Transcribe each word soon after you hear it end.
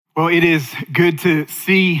Well, it is good to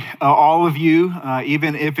see all of you,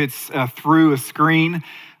 even if it's through a screen.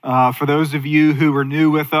 For those of you who are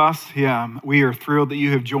new with us, we are thrilled that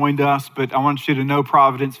you have joined us. But I want you to know,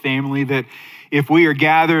 Providence family, that if we are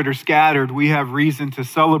gathered or scattered, we have reason to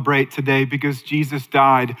celebrate today because Jesus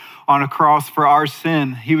died on a cross for our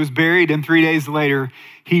sin. He was buried, and 3 days later,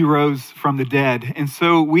 he rose from the dead. And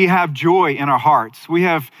so we have joy in our hearts. We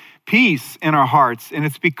have peace in our hearts, and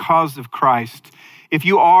it's because of Christ. If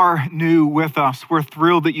you are new with us, we're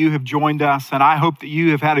thrilled that you have joined us, and I hope that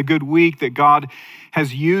you have had a good week, that God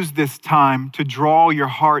has used this time to draw your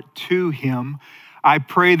heart to Him. I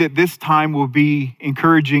pray that this time will be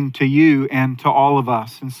encouraging to you and to all of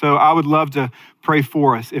us. And so I would love to pray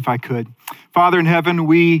for us if I could. Father in heaven,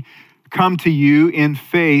 we come to you in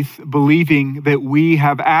faith, believing that we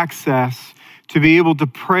have access to be able to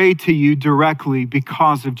pray to you directly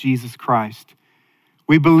because of Jesus Christ.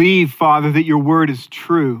 We believe, Father, that your word is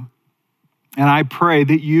true. And I pray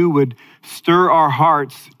that you would stir our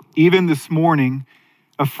hearts, even this morning,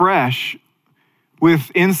 afresh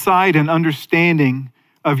with insight and understanding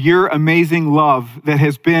of your amazing love that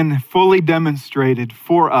has been fully demonstrated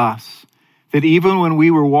for us. That even when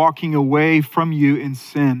we were walking away from you in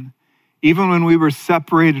sin, even when we were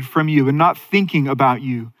separated from you and not thinking about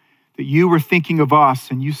you, that you were thinking of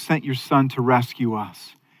us and you sent your Son to rescue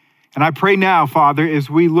us. And I pray now, Father, as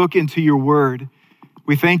we look into your word,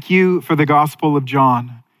 we thank you for the Gospel of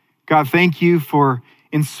John. God, thank you for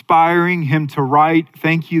inspiring him to write.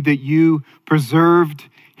 Thank you that you preserved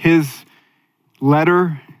his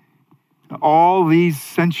letter all these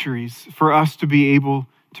centuries for us to be able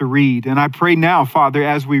to read. And I pray now, Father,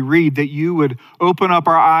 as we read, that you would open up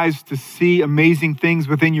our eyes to see amazing things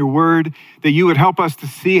within your word, that you would help us to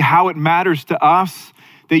see how it matters to us,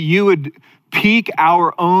 that you would pique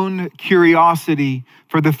our own curiosity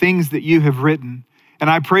for the things that you have written. And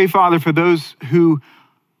I pray, Father, for those who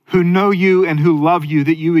know you and who love you,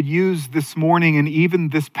 that you would use this morning and even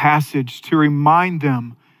this passage to remind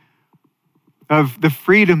them of the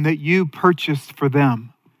freedom that you purchased for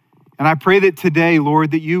them. And I pray that today,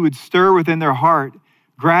 Lord, that you would stir within their heart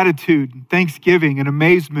gratitude, and thanksgiving, and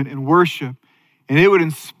amazement and worship. And it would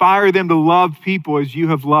inspire them to love people as you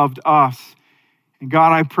have loved us. And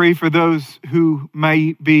God, I pray for those who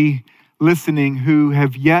may be listening who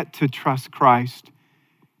have yet to trust Christ.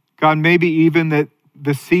 God, maybe even that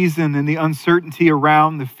the season and the uncertainty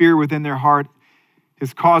around, the fear within their heart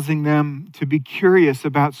is causing them to be curious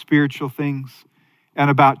about spiritual things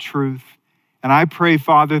and about truth. And I pray,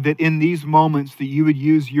 Father, that in these moments that you would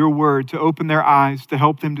use your word to open their eyes, to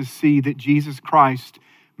help them to see that Jesus Christ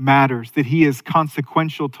matters, that he is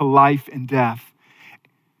consequential to life and death.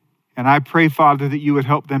 And I pray, Father, that you would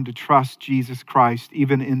help them to trust Jesus Christ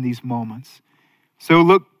even in these moments. So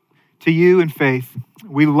look to you in faith.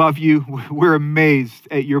 We love you. We're amazed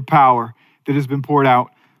at your power that has been poured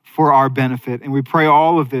out for our benefit. And we pray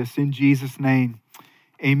all of this in Jesus' name.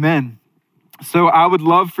 Amen. So I would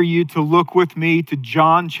love for you to look with me to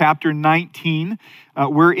John chapter 19.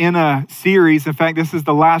 We're in a series. In fact, this is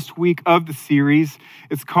the last week of the series.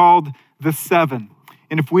 It's called The Seven.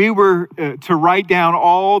 And if we were to write down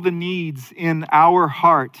all the needs in our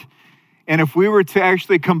heart, and if we were to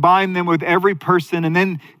actually combine them with every person and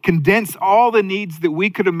then condense all the needs that we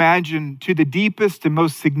could imagine to the deepest and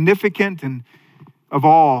most significant and of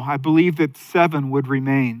all, I believe that 7 would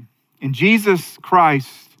remain. And Jesus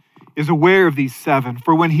Christ is aware of these 7.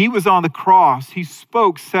 For when he was on the cross, he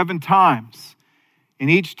spoke 7 times. And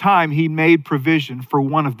each time he made provision for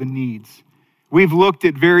one of the needs. We've looked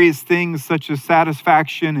at various things such as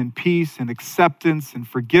satisfaction and peace and acceptance and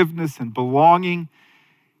forgiveness and belonging.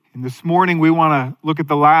 And this morning we want to look at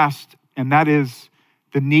the last, and that is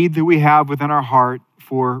the need that we have within our heart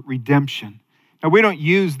for redemption. Now, we don't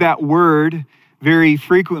use that word very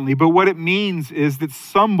frequently, but what it means is that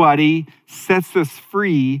somebody sets us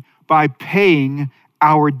free by paying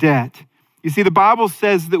our debt. You see, the Bible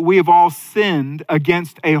says that we have all sinned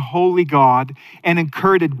against a holy God and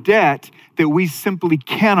incurred a debt that we simply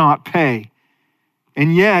cannot pay.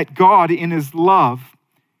 And yet, God, in his love,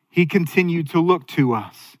 he continued to look to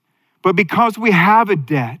us. But because we have a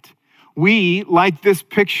debt, we, like this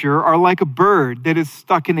picture, are like a bird that is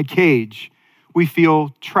stuck in a cage. We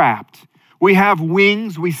feel trapped. We have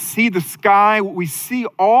wings, we see the sky, we see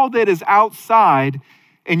all that is outside,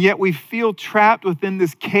 and yet we feel trapped within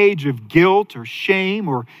this cage of guilt or shame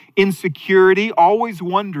or insecurity, always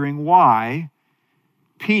wondering why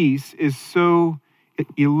peace is so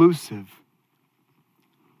elusive.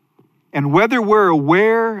 And whether we're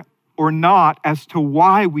aware or not as to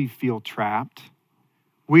why we feel trapped,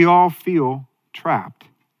 we all feel trapped.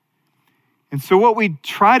 And so what we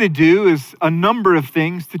try to do is a number of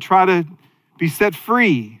things to try to be set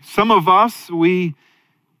free. Some of us, we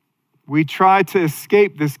try to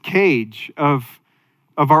escape this cage of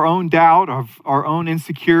our own doubt, of our own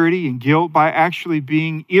insecurity and guilt by actually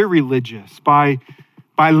being irreligious, by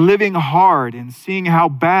living hard and seeing how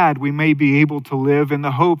bad we may be able to live in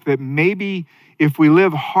the hope that maybe if we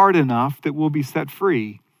live hard enough that we'll be set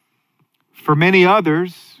free. For many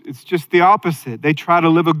others, it's just the opposite. They try to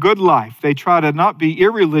live a good life. They try to not be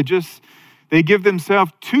irreligious. They give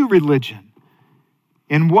themselves to religion.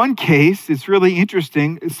 In one case, it's really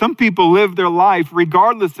interesting. Some people live their life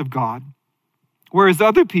regardless of God, whereas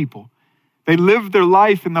other people, they live their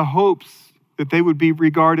life in the hopes that they would be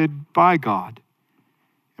regarded by God.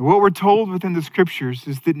 And what we're told within the scriptures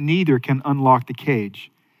is that neither can unlock the cage.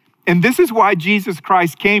 And this is why Jesus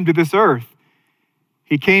Christ came to this earth.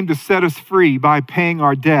 He came to set us free by paying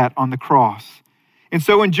our debt on the cross. And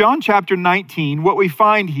so in John chapter 19, what we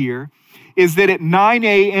find here is that at 9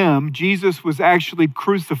 a.m., Jesus was actually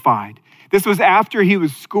crucified. This was after he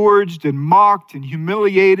was scourged and mocked and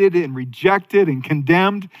humiliated and rejected and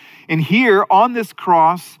condemned. And here on this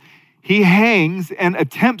cross, he hangs and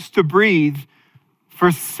attempts to breathe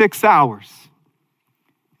for 6 hours.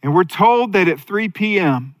 And we're told that at 3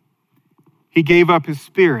 p.m., he gave up his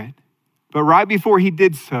spirit. But right before he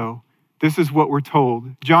did so, this is what we're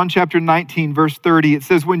told. John chapter 19, verse 30, it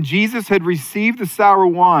says, when Jesus had received the sour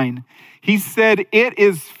wine, he said, "It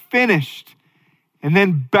is finished," and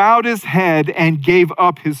then bowed his head and gave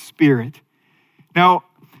up his spirit. Now,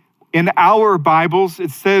 in our Bibles,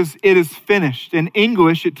 it says, "It is finished." In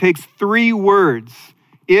English, it takes 3 words.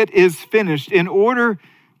 It is finished in order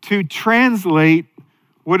to translate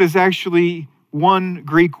what is actually one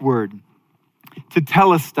Greek word,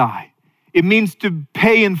 tetelestai. It means to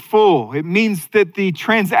pay in full. It means that the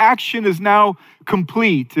transaction is now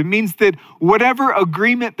complete. It means that whatever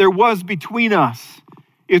agreement there was between us,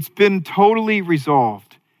 it's been totally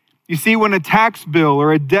resolved. You see, when a tax bill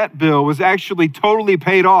or a debt bill was actually totally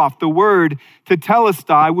paid off, the word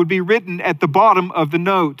tetelestai would be written at the bottom of the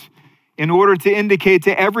note in order to indicate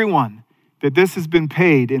to everyone that this has been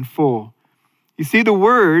paid in full. You see, the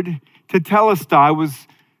word tetelestai was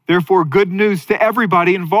therefore good news to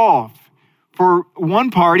everybody involved. For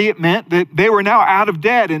one party, it meant that they were now out of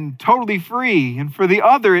debt and totally free. And for the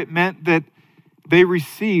other, it meant that they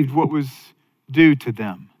received what was due to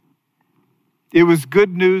them. It was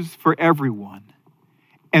good news for everyone.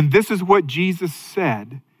 And this is what Jesus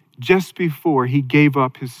said just before he gave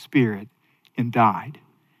up his spirit and died.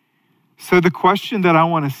 So the question that I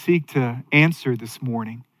want to seek to answer this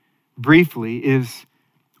morning briefly is,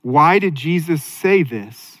 why did Jesus say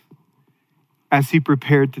this as he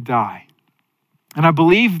prepared to die? And I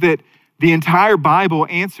believe that the entire Bible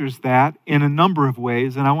answers that in a number of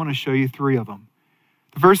ways, and I want to show you 3 of them.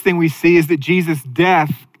 The first thing we see is that Jesus'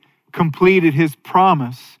 death completed his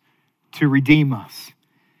promise to redeem us.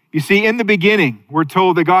 You see, in the beginning, we're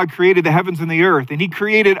told that God created the heavens and the earth, and he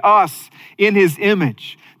created us in his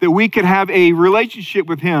image, that we could have a relationship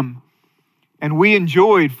with him, and we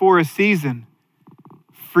enjoyed for a season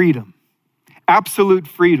freedom, absolute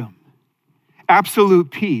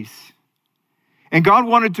peace. And God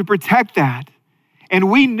wanted to protect that.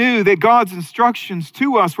 And we knew that God's instructions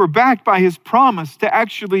to us were backed by his promise to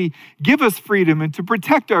actually give us freedom and to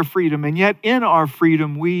protect our freedom. And yet in our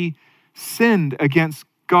freedom, we sinned against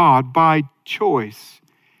God by choice.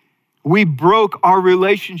 We broke our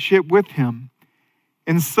relationship with him.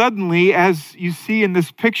 And suddenly, as you see in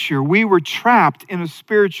this picture, we were trapped in a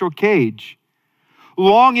spiritual cage,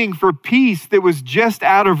 longing for peace that was just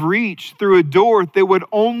out of reach through a door that would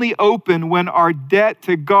only open when our debt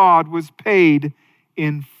to God was paid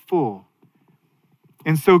in full.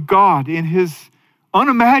 And so God, in his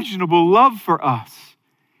unimaginable love for us,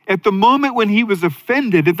 at the moment when he was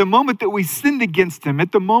offended, at the moment that we sinned against him,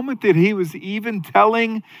 at the moment that he was even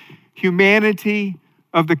telling humanity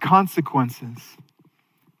of the consequences,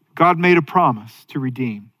 God made a promise to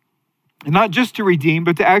redeem. And not just to redeem,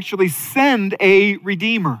 but to actually send a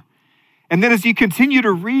redeemer. And then as you continue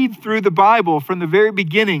to read through the Bible from the very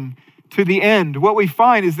beginning to the end, what we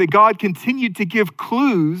find is that God continued to give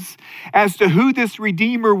clues as to who this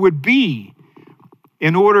redeemer would be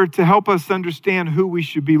in order to help us understand who we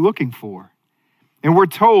should be looking for. And we're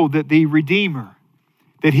told that the redeemer,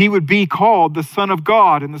 that he would be called the Son of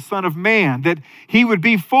God and the Son of Man, that he would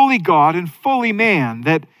be fully God and fully man,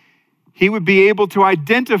 that he would be able to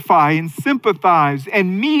identify and sympathize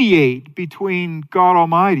and mediate between God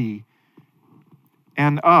Almighty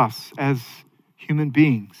and us as human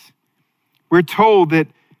beings. We're told that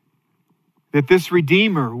this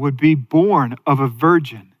Redeemer would be born of a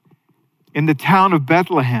virgin. in the town of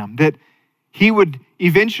Bethlehem, that he would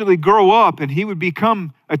eventually grow up and he would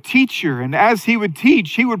become a teacher. And as he would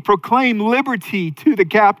teach, he would proclaim liberty to the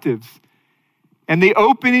captives and the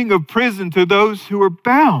opening of prison to those who were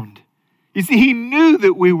bound. You see, he knew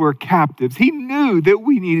that we were captives. He knew that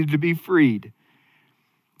we needed to be freed.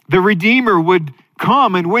 The Redeemer would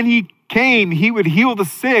come, and when he came, he would heal the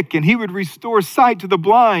sick and he would restore sight to the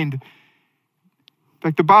blind. In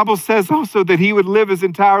fact, the Bible says also that he would live his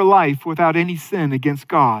entire life without any sin against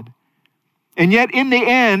God. And yet in the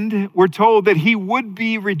end, we're told that he would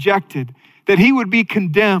be rejected, that he would be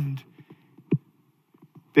condemned,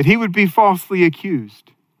 that he would be falsely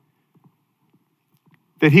accused,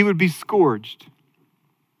 that he would be scourged.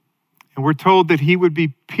 And we're told that he would be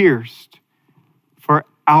pierced for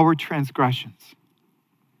our transgressions.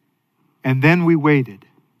 And then we waited.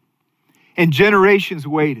 And generations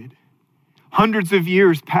waited. Hundreds of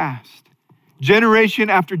years passed. Generation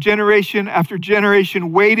after generation after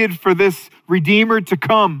generation waited for this Redeemer to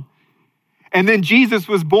come. And then Jesus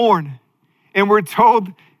was born. And we're told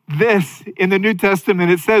this in the New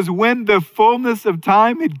Testament. It says, when the fullness of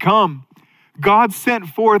time had come, God sent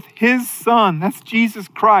forth his Son, that's Jesus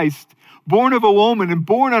Christ, born of a woman and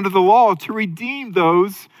born under the law, to redeem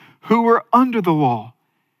those who were under the law.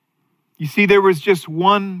 You see, there was just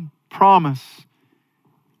one promise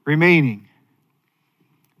remaining.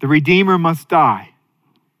 The Redeemer must die.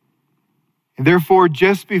 And therefore,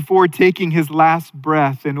 just before taking his last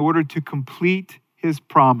breath, in order to complete his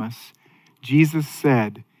promise, Jesus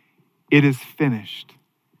said, "It is finished."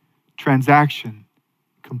 Transaction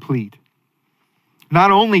complete. Not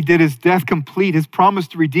only did his death complete his promise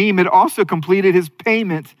to redeem, it also completed his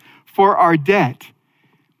payment for our debt.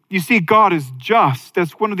 You see, God is just.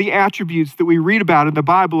 That's one of the attributes that we read about in the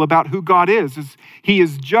Bible about who God is he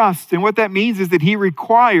is just. And what that means is that he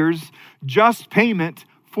requires just payment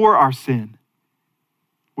for our sin.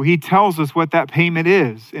 Well, he tells us what that payment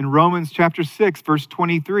is. In Romans chapter 6, verse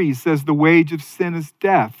 23, he says, the wage of sin is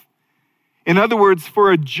death. In other words,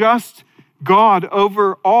 for a just God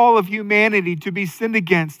over all of humanity to be sinned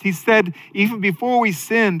against, he said, even before we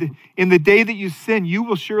sinned, in the day that you sin, you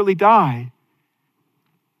will surely die.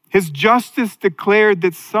 His justice declared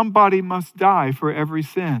that somebody must die for every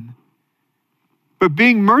sin. But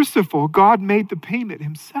being merciful, God made the payment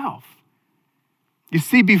himself. You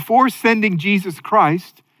see, before sending Jesus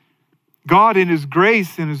Christ, God in his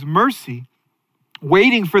grace and his mercy,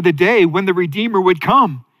 waiting for the day when the Redeemer would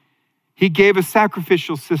come, he gave a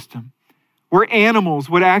sacrificial system where animals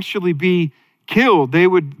would actually be killed.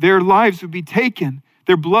 Their lives would be taken.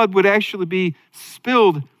 Their blood would actually be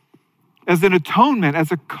spilled as an atonement,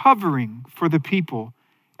 as a covering for the people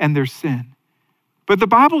and their sin. But the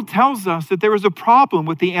Bible tells us that there was a problem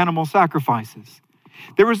with the animal sacrifices.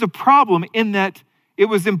 There was a problem in that it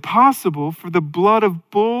was impossible for the blood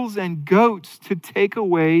of bulls and goats to take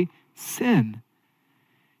away sin.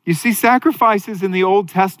 You see, sacrifices in the Old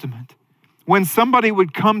Testament, when somebody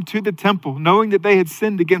would come to the temple knowing that they had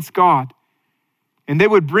sinned against God, and they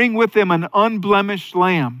would bring with them an unblemished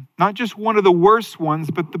lamb, not just one of the worst ones,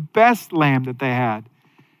 but the best lamb that they had.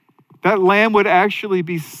 That lamb would actually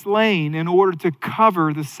be slain in order to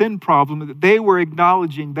cover the sin problem that they were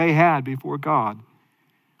acknowledging they had before God.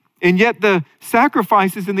 And yet the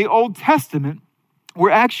sacrifices in the Old Testament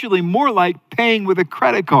were actually more like paying with a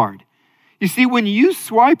credit card. You see, when you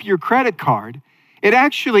swipe your credit card, it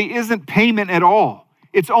actually isn't payment at all.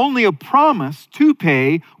 It's only a promise to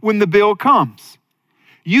pay when the bill comes.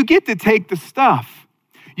 You get to take the stuff.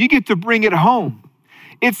 You get to bring it home.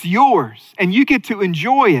 It's yours, and you get to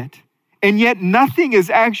enjoy it. And yet nothing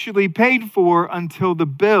is actually paid for until the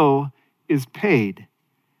bill is paid.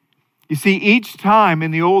 You see, each time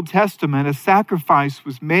in the Old Testament a sacrifice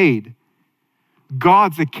was made,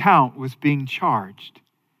 God's account was being charged,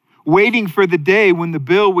 waiting for the day when the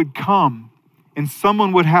bill would come and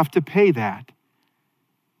someone would have to pay that.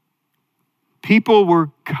 People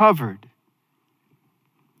were covered,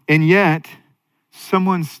 and yet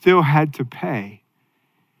someone still had to pay.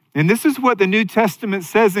 And this is what the New Testament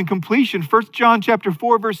says in completion. 1 John chapter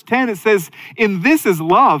 4, verse 10, it says, "In this is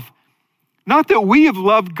love, not that we have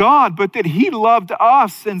loved God, but that he loved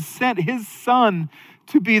us and sent his Son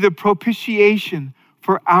to be the propitiation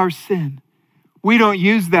for our sin." We don't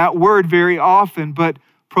use that word very often, but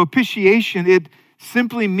propitiation, it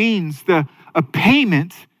simply means a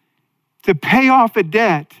payment to pay off a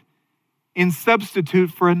debt in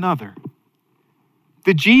substitute for another.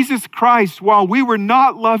 That Jesus Christ, while we were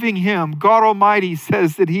not loving him, God Almighty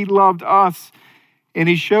says that he loved us and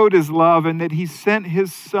he showed his love, and that he sent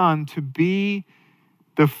his Son to be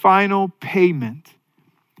the final payment,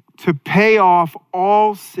 to pay off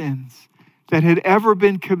all sins, that had ever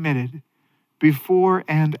been committed before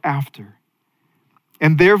and after.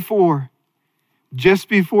 And therefore, just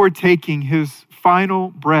before taking his final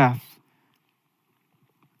breath,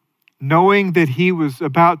 knowing that he was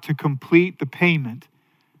about to complete the payment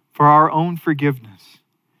for our own forgiveness,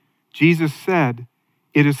 Jesus said,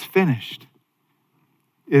 "It is finished.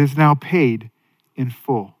 It is now paid in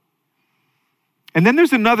full." And then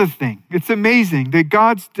there's another thing. It's amazing that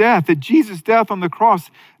God's death, that Jesus' death on the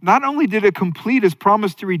cross, not only did it complete his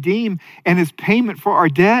promise to redeem and his payment for our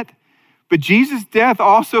debt, but Jesus' death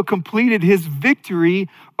also completed his victory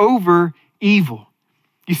over evil.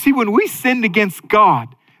 You see, when we sinned against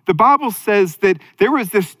God, the Bible says that there was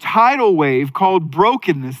this tidal wave called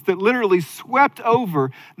brokenness that literally swept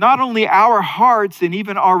over not only our hearts and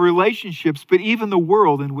even our relationships, but even the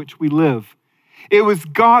world in which we live. It was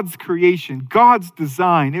God's creation, God's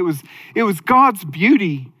design. It was God's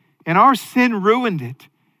beauty, and our sin ruined it.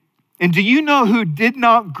 And do you know who did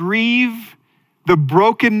not grieve the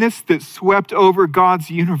brokenness that swept over God's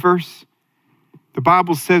universe? The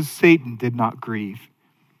Bible says Satan did not grieve.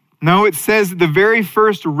 No, it says the very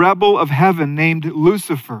first rebel of heaven named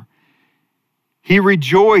Lucifer, he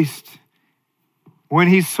rejoiced when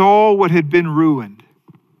he saw what had been ruined.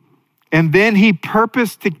 And then he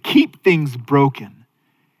purposed to keep things broken.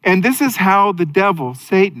 And this is how the devil,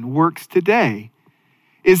 Satan, works today,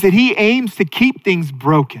 is that he aims to keep things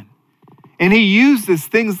broken. And he uses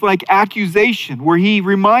things like accusation, where he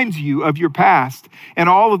reminds you of your past and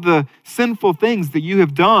all of the sinful things that you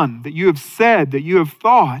have done, that you have said, that you have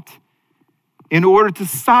thought, in order to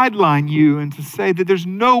sideline you and to say that there's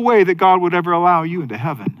no way that God would ever allow you into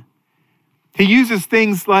heaven. He uses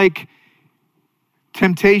things like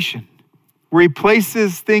temptation, where he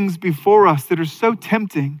places things before us that are so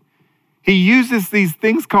tempting. He uses these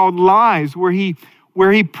things called lies, where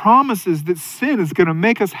he promises that sin is going to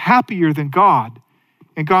make us happier than God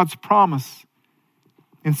and God's promise.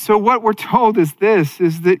 And so what we're told is this,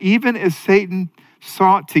 is that even as Satan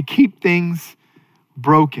sought to keep things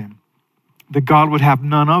broken, that God would have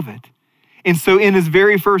none of it. And so in his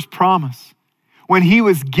very first promise, when he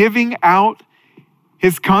was giving out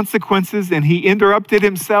his consequences and he interrupted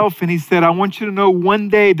himself and he said, "I want you to know one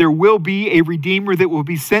day there will be a Redeemer that will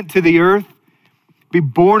be sent to the earth, be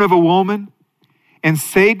born of a woman, and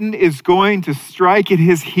Satan is going to strike at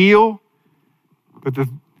his heel, but the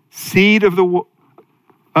seed of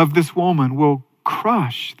this woman will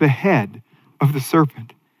crush the head of the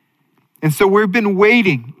serpent." And so we've been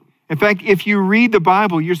waiting. In fact, if you read the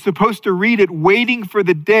Bible, you're supposed to read it waiting for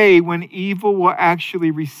the day when evil will actually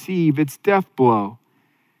receive its death blow.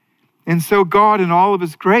 And so God, in all of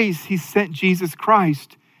his grace, he sent Jesus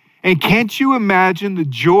Christ. And can't you imagine the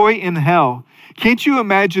joy in hell? Can't you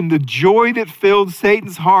imagine the joy that filled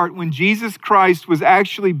Satan's heart when Jesus Christ was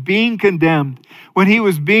actually being condemned, when he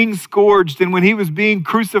was being scourged and when he was being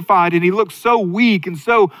crucified, and he looked so weak and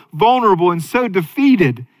so vulnerable and so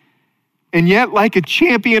defeated? And yet, like a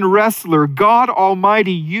champion wrestler, God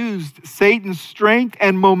Almighty used Satan's strength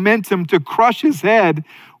and momentum to crush his head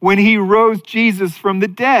when he rose Jesus from the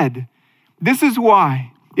dead. This is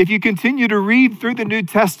why, if you continue to read through the New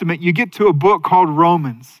Testament, you get to a book called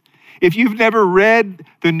Romans. If you've never read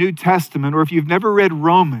the New Testament, or if you've never read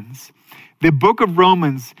Romans, the book of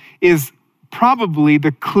Romans is probably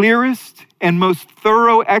the clearest and most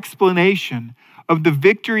thorough explanation of the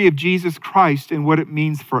victory of Jesus Christ and what it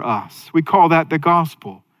means for us. We call that the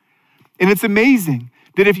gospel. And it's amazing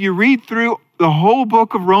that if you read through the whole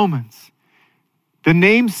book of Romans, the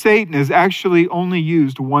name Satan is actually only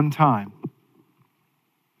used one time.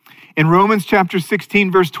 In Romans chapter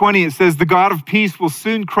 16, verse 20, it says, "The God of peace will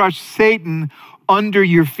soon crush Satan under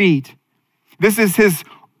your feet." This is his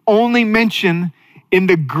only mention in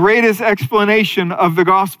the greatest explanation of the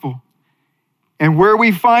gospel. And where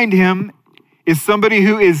we find him is somebody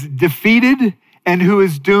who is defeated and who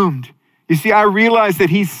is doomed. You see, I realize that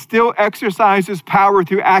he still exercises power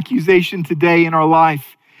through accusation today in our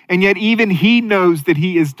life. And yet even he knows that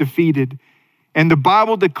he is defeated. And the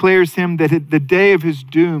Bible declares him that the day of his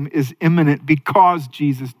doom is imminent because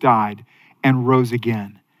Jesus died and rose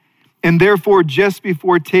again. And therefore, just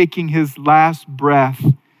before taking his last breath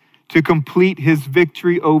to complete his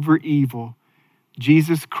victory over evil,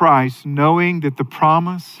 Jesus Christ, knowing that the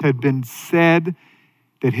promise had been said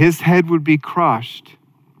that his head would be crushed,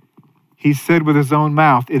 he said with his own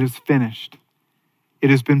mouth, "It is finished. It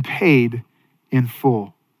has been paid in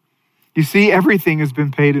full." You see, everything has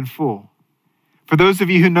been paid in full. For those of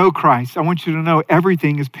you who know Christ, I want you to know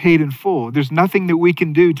everything is paid in full. There's nothing that we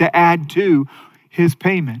can do to add to his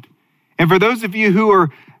payment. And for those of you who are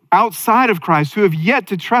outside of Christ, who have yet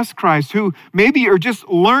to trust Christ, who maybe are just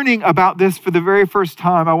learning about this for the very first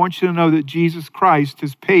time, I want you to know that Jesus Christ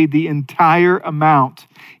has paid the entire amount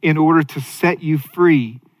in order to set you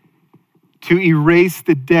free, to erase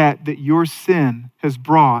the debt that your sin has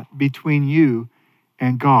brought between you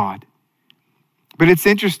and God. But it's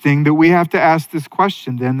interesting that we have to ask this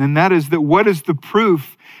question then, and that is that what is the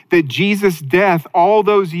proof that Jesus' death all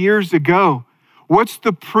those years ago, what's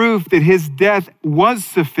the proof that his death was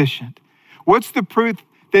sufficient? What's the proof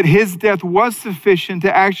that his death was sufficient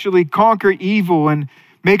to actually conquer evil and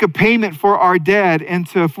make a payment for our debt and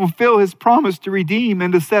to fulfill his promise to redeem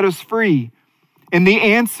and to set us free? And the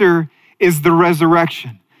answer is the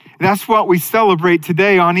resurrection. That's what we celebrate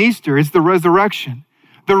today on Easter, is the resurrection.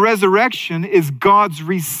 The resurrection is God's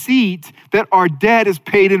receipt that our debt is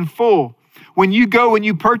paid in full. When you go and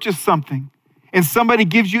you purchase something and somebody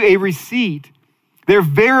gives you a receipt, they're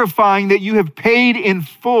verifying that you have paid in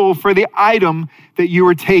full for the item that you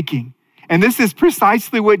are taking. And this is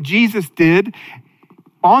precisely what Jesus did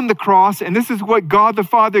on the cross, and this is what God the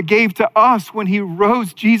Father gave to us when he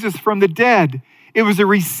rose Jesus from the dead. It was a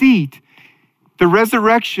receipt. The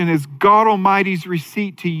resurrection is God Almighty's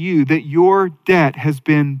receipt to you that your debt has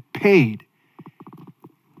been paid.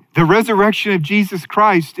 The resurrection of Jesus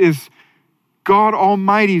Christ is God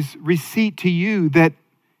Almighty's receipt to you that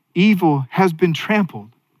evil has been trampled,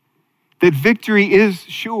 that victory is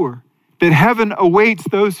sure, that heaven awaits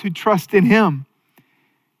those who trust in him.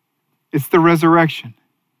 It's the resurrection.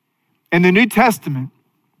 In the New Testament,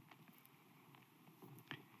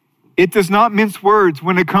 it does not mince words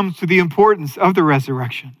when it comes to the importance of the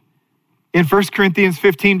resurrection. In 1 Corinthians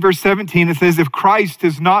 15, verse 17, it says, if Christ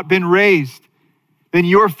has not been raised, then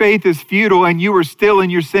your faith is futile and you are still in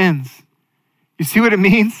your sins. You see what it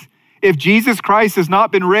means? If Jesus Christ has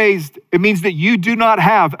not been raised, it means that you do not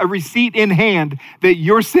have a receipt in hand that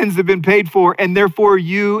your sins have been paid for, and therefore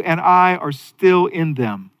you and I are still in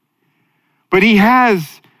them. But he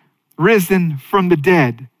has risen from the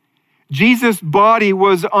dead. Jesus' body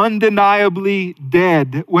was undeniably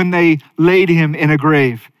dead when they laid him in a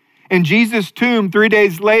grave. And Jesus' tomb 3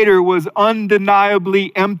 days later was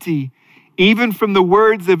undeniably empty, even from the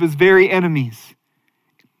words of his very enemies.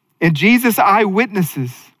 And Jesus'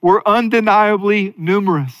 eyewitnesses were undeniably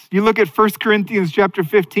numerous. You look at 1 Corinthians chapter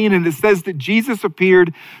 15, and it says that Jesus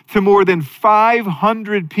appeared to more than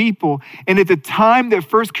 500 people. And at the time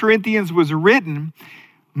that 1 Corinthians was written,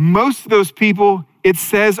 most of those people, it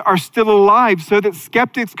says, are still alive, so that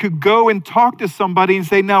skeptics could go and talk to somebody and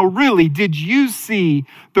say, now really, did you see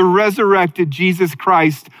the resurrected Jesus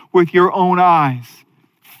Christ with your own eyes?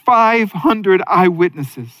 500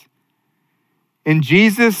 eyewitnesses. And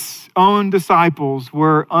Jesus' own disciples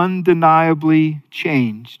were undeniably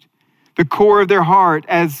changed. The core of their heart,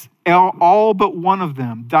 as all but one of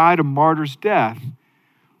them died a martyr's death,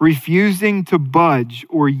 refusing to budge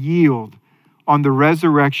or yield on the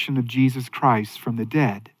resurrection of Jesus Christ from the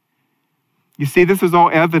dead. You see, this is all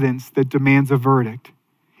evidence that demands a verdict.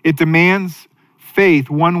 It demands faith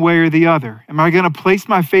one way or the other. Am I going to place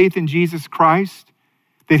my faith in Jesus Christ,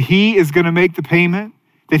 that he is going to make the payment,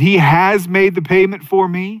 that he has made the payment for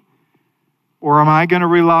me? Or am I going to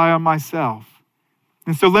rely on myself?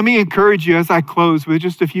 And so let me encourage you as I close with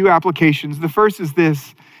just a few applications. The first is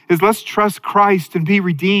this, is let's trust Christ and be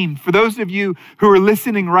redeemed. For those of you who are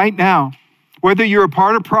listening right now, whether you're a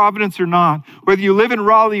part of Providence or not, whether you live in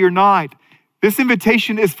Raleigh or not, this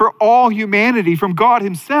invitation is for all humanity from God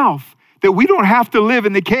himself, that we don't have to live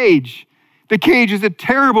in the cage. The cage is a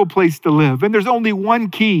terrible place to live, and there's only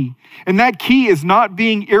one key, and that key is not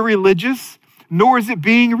being irreligious, nor is it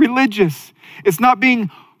being religious. It's not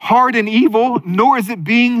being hard and evil, nor is it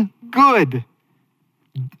being good.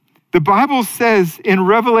 The Bible says in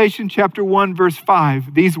Revelation chapter 1, verse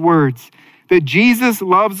 5, these words, that Jesus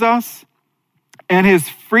loves us and has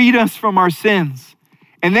freed us from our sins.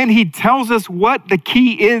 And then he tells us what the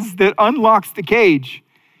key is that unlocks the cage.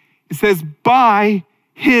 It says, by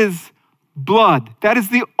his blood. That is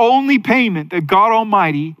the only payment that God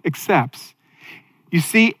Almighty accepts. You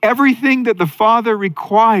see, everything that the Father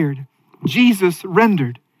required, Jesus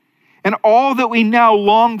rendered. And all that we now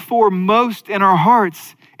long for most in our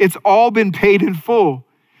hearts, it's all been paid in full.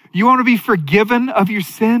 You want to be forgiven of your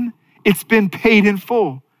sin? It's been paid in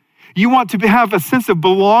full. You want to have a sense of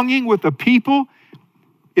belonging with a people?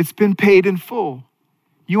 It's been paid in full.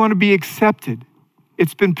 You want to be accepted?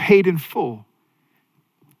 It's been paid in full.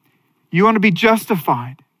 You want to be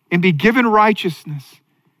justified and be given righteousness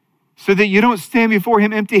so that you don't stand before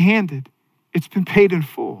him empty-handed? It's been paid in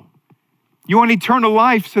full. You want eternal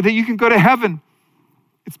life so that you can go to heaven?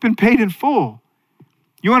 It's been paid in full.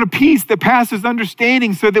 You want a peace that passes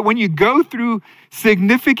understanding so that when you go through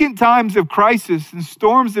significant times of crisis and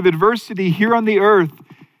storms of adversity here on the earth,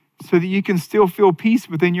 so that you can still feel peace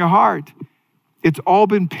within your heart. It's all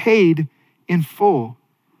been paid in full.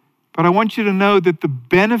 But I want you to know that the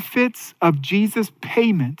benefits of Jesus'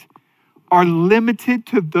 payment are limited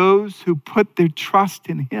to those who put their trust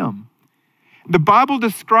in him. The Bible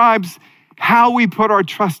describes how we put our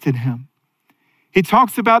trust in him. He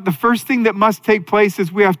talks about the first thing that must take place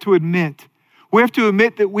is we have to admit. We have to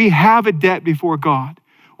admit that we have a debt before God.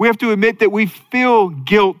 We have to admit that we feel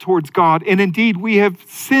guilt towards God, and indeed we have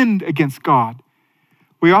sinned against God.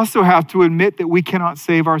 We also have to admit that we cannot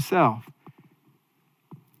save ourselves.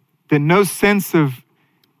 That no sense of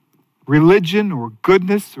religion or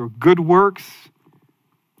goodness or good works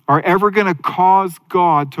are ever going to cause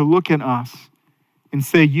God to look at us and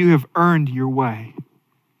say, you have earned your way.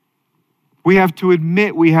 We have to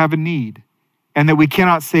admit we have a need and that we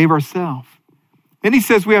cannot save ourselves. Then he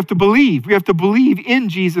says we have to believe. We have to believe in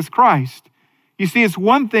Jesus Christ. You see, it's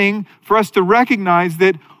one thing for us to recognize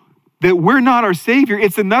that we're not our Savior.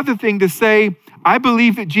 It's another thing to say, I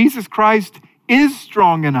believe that Jesus Christ is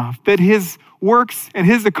strong enough, that his works and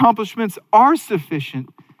his accomplishments are sufficient.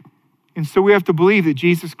 And so we have to believe that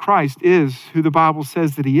Jesus Christ is who the Bible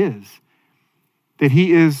says that he is. That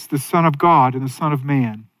he is the Son of God and the Son of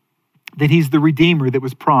Man. That he's the Redeemer that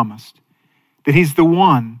was promised. That he's the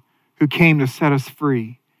one who came to set us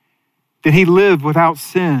free. That he lived without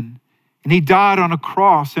sin. And he died on a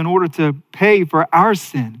cross in order to pay for our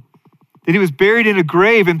sin. That he was buried in a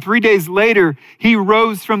grave, and 3 days later, he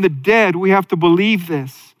rose from the dead. We have to believe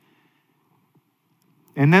this.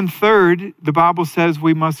 And then third, the Bible says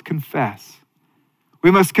we must confess.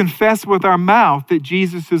 We must confess with our mouth that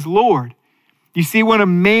Jesus is Lord. You see, when a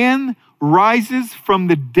man rises from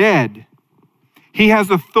the dead, he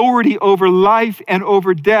has authority over life and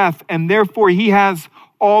over death, and therefore he has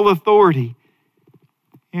all authority.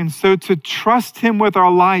 And so to trust him with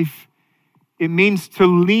our life, it means to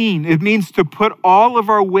lean. It means to put all of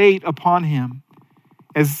our weight upon him.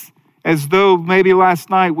 As though maybe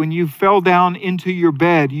last night when you fell down into your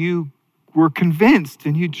bed, you were convinced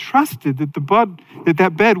and you trusted that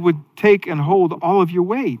that bed would take and hold all of your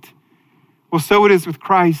weight. Well, so it is with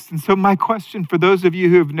Christ. And so my question for those of you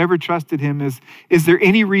who have never trusted him is there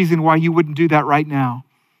any reason why you wouldn't do that right now?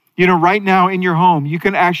 You know, right now in your home, you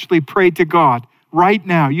can actually pray to God. Right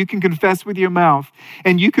now, you can confess with your mouth,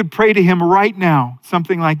 and you could pray to him right now,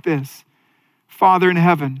 something like this. Father in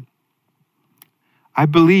heaven, I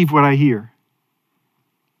believe what I hear.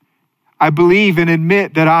 I believe and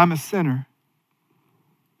admit that I'm a sinner.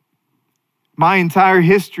 My entire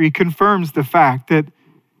history confirms the fact that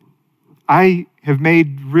I have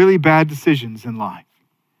made really bad decisions in life,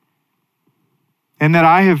 and that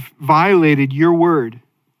I have violated your word,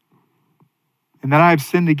 and that I have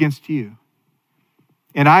sinned against you.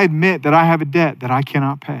 And I admit that I have a debt that I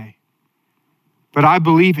cannot pay. But I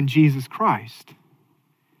believe in Jesus Christ.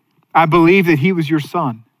 I believe that he was your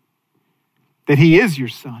son, that he is your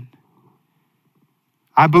son.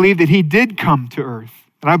 I believe that he did come to earth,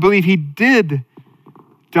 and I believe he did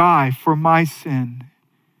die for my sin.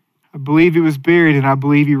 I believe he was buried, and I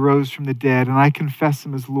believe he rose from the dead, and I confess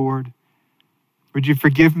him as Lord. Would you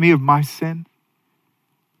forgive me of my sin?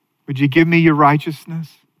 Would you give me your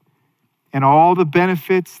righteousness? And all the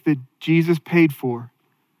benefits that Jesus paid for,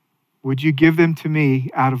 would you give them to me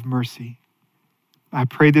out of mercy? I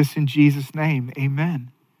pray this in Jesus' name,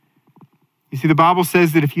 amen. You see, the Bible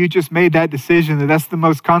says that if you just made that decision, that's the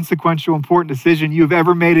most consequential, important decision you've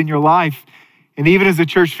ever made in your life. And even as a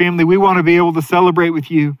church family, we want to be able to celebrate with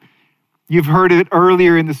you. You've heard it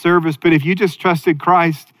earlier in the service, but if you just trusted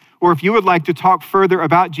Christ, or if you would like to talk further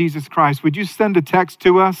about Jesus Christ, would you send a text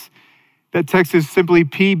to us? That text is simply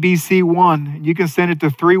PBC1, and you can send it to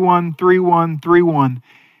 313131.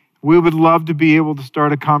 We would love to be able to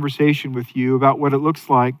start a conversation with you about what it looks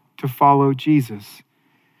like to follow Jesus.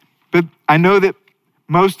 But I know that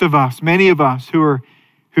most of us, many of us who are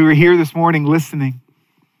here this morning listening,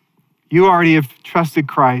 you already have trusted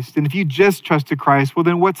Christ. And if you just trusted Christ, well,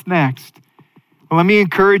 then what's next? Well, let me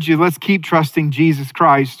encourage you, let's keep trusting Jesus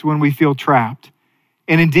Christ when we feel trapped.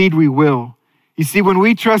 And indeed we will. You see, when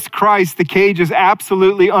we trust Christ, the cage is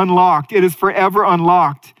absolutely unlocked. It is forever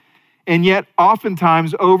unlocked, and yet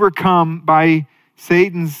oftentimes overcome by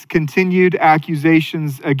Satan's continued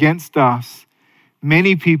accusations against us.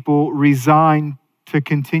 Many people resign to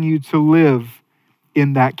continue to live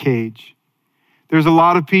in that cage. There's a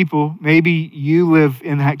lot of people, maybe you live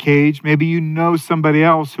in that cage, maybe you know somebody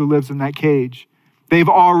else who lives in that cage. They've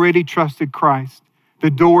already trusted Christ. The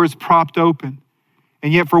door is propped open.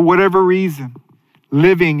 And yet for whatever reason,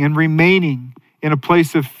 living and remaining in a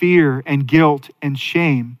place of fear and guilt and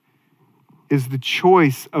shame is the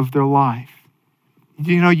choice of their life.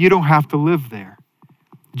 You don't have to live there.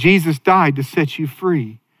 Jesus died to set you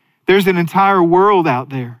free. There's an entire world out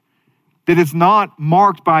there that is not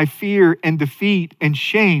marked by fear and defeat and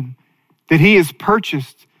shame that he has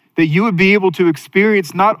purchased, that you would be able to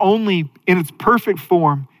experience not only in its perfect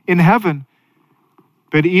form in heaven,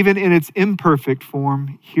 but even in its imperfect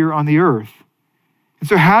form here on the earth. And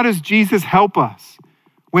so how does Jesus help us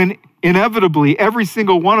when inevitably every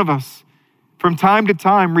single one of us from time to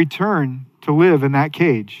time return to live in that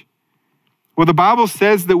cage? Well, the Bible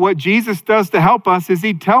says that what Jesus does to help us is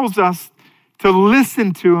he tells us to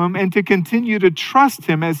listen to him and to continue to trust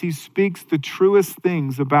him as he speaks the truest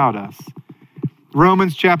things about us.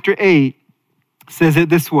 Romans chapter 8 says it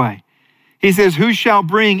this way. He says, who shall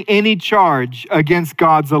bring any charge against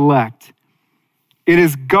God's elect? It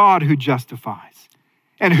is God who justifies.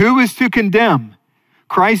 And who is to condemn?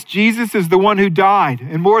 Christ Jesus is the one who died,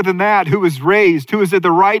 and more than that, who was raised, who is at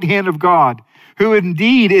the right hand of God, who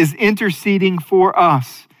indeed is interceding for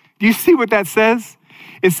us. Do you see what that says?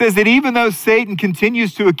 It says that even though Satan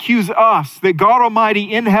continues to accuse us, that God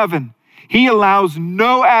Almighty in heaven, he allows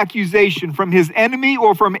no accusation from his enemy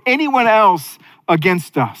or from anyone else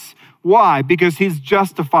against us. Why? Because he's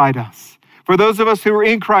justified us. For those of us who are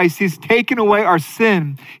in Christ, he's taken away our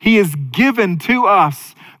sin. He has given to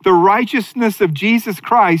us the righteousness of Jesus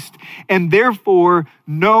Christ, and therefore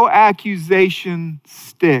no accusation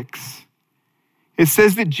sticks. It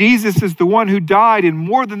says that Jesus is the one who died, and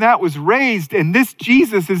more than that was raised, and this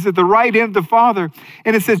Jesus is at the right hand of the Father.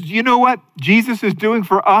 And it says, you know what Jesus is doing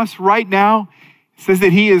for us right now? It says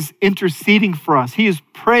that he is interceding for us. He is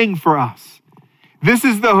praying for us. This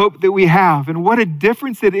is the hope that we have, and what a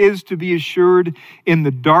difference it is to be assured in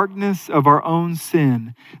the darkness of our own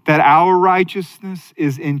sin that our righteousness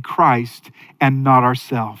is in Christ and not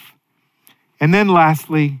ourselves. And then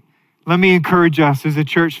lastly, let me encourage us as a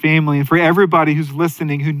church family, and for everybody who's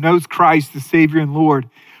listening who knows Christ, the Savior and Lord,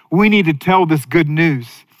 we need to tell this good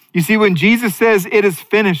news. You see, when Jesus says it is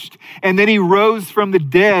finished, and then he rose from the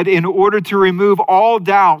dead in order to remove all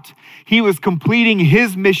doubt, he was completing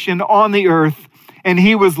his mission on the earth, and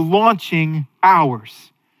he was launching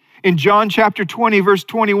ours. In John chapter 20, verse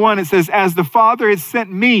 21, it says, as the Father has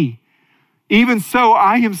sent me, even so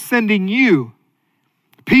I am sending you.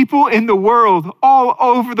 People in the world, all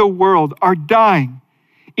over the world, are dying.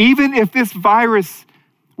 Even if this virus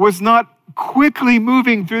was not quickly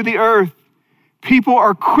moving through the earth, people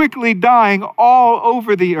are quickly dying all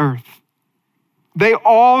over the earth. They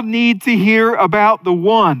all need to hear about the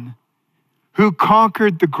one who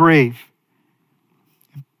conquered the grave.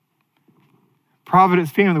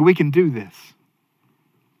 Providence family, we can do this.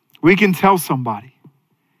 We can tell somebody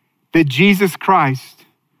that Jesus Christ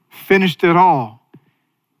finished it all,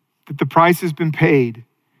 that the price has been paid.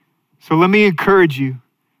 So let me encourage you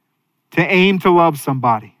to aim to love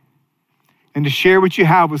somebody and to share what you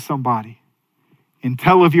have with somebody and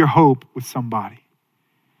tell of your hope with somebody.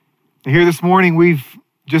 Now, here this morning, we've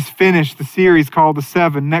just finished the series called The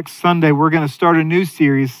Seven. Next Sunday, we're going to start a new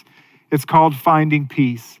series. It's called Finding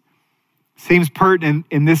Peace. Seems pertinent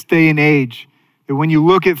in this day and age that when you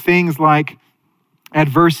look at things like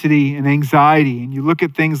adversity and anxiety, and you look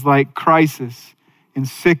at things like crisis and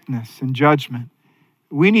sickness and judgment,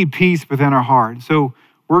 we need peace within our heart. So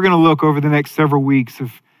we're going to look over the next several weeks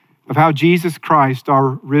of how Jesus Christ,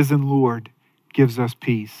 our risen Lord, gives us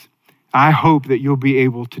peace. I hope that you'll be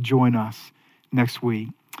able to join us next week.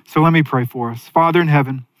 So let me pray for us. Father in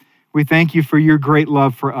heaven, we thank you for your great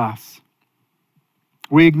love for us.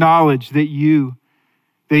 We acknowledge that you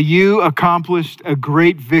accomplished a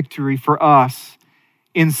great victory for us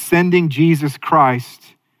in sending Jesus Christ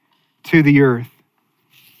to the earth.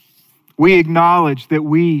 We acknowledge that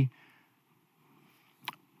we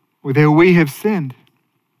have sinned.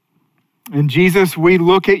 And Jesus, we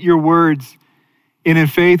look at your words, and in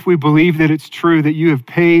faith we believe that it's true, that you have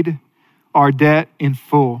paid our debt in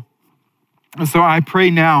full. And so I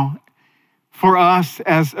pray now for us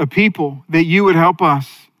as a people that you would help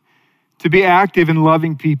us to be active in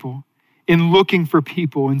loving people, in looking for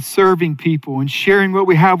people, in serving people, in sharing what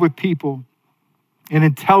we have with people, and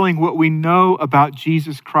in telling what we know about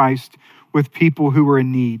Jesus Christ with people who are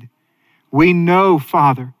in need. We know,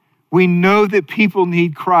 Father, we know that people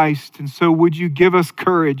need Christ, and so would you give us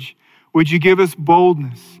courage? Would you give us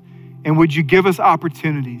boldness? And would you give us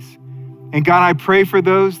opportunities? And God, I pray for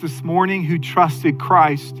those this morning who trusted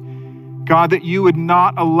Christ, God, that you would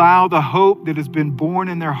not allow the hope that has been born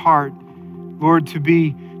in their heart, Lord, to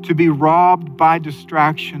be to be robbed by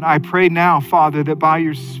distraction. I pray now, Father, that by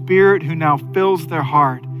your Spirit who now fills their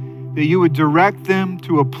heart, that you would direct them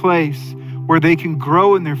to a place where they can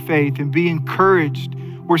grow in their faith and be encouraged,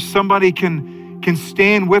 where somebody can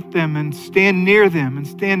stand with them and stand near them and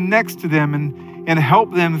stand next to them and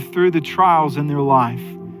help them through the trials in their life.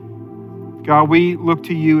 God, we look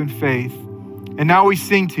to you in faith. And now we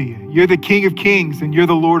sing to you. You're the King of Kings and you're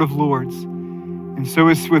the Lord of Lords. And so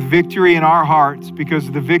it's with victory in our hearts, because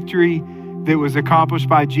of the victory that was accomplished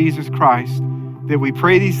by Jesus Christ, that we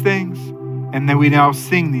pray these things and that we now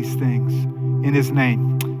sing these things in his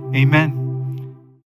name. Amen.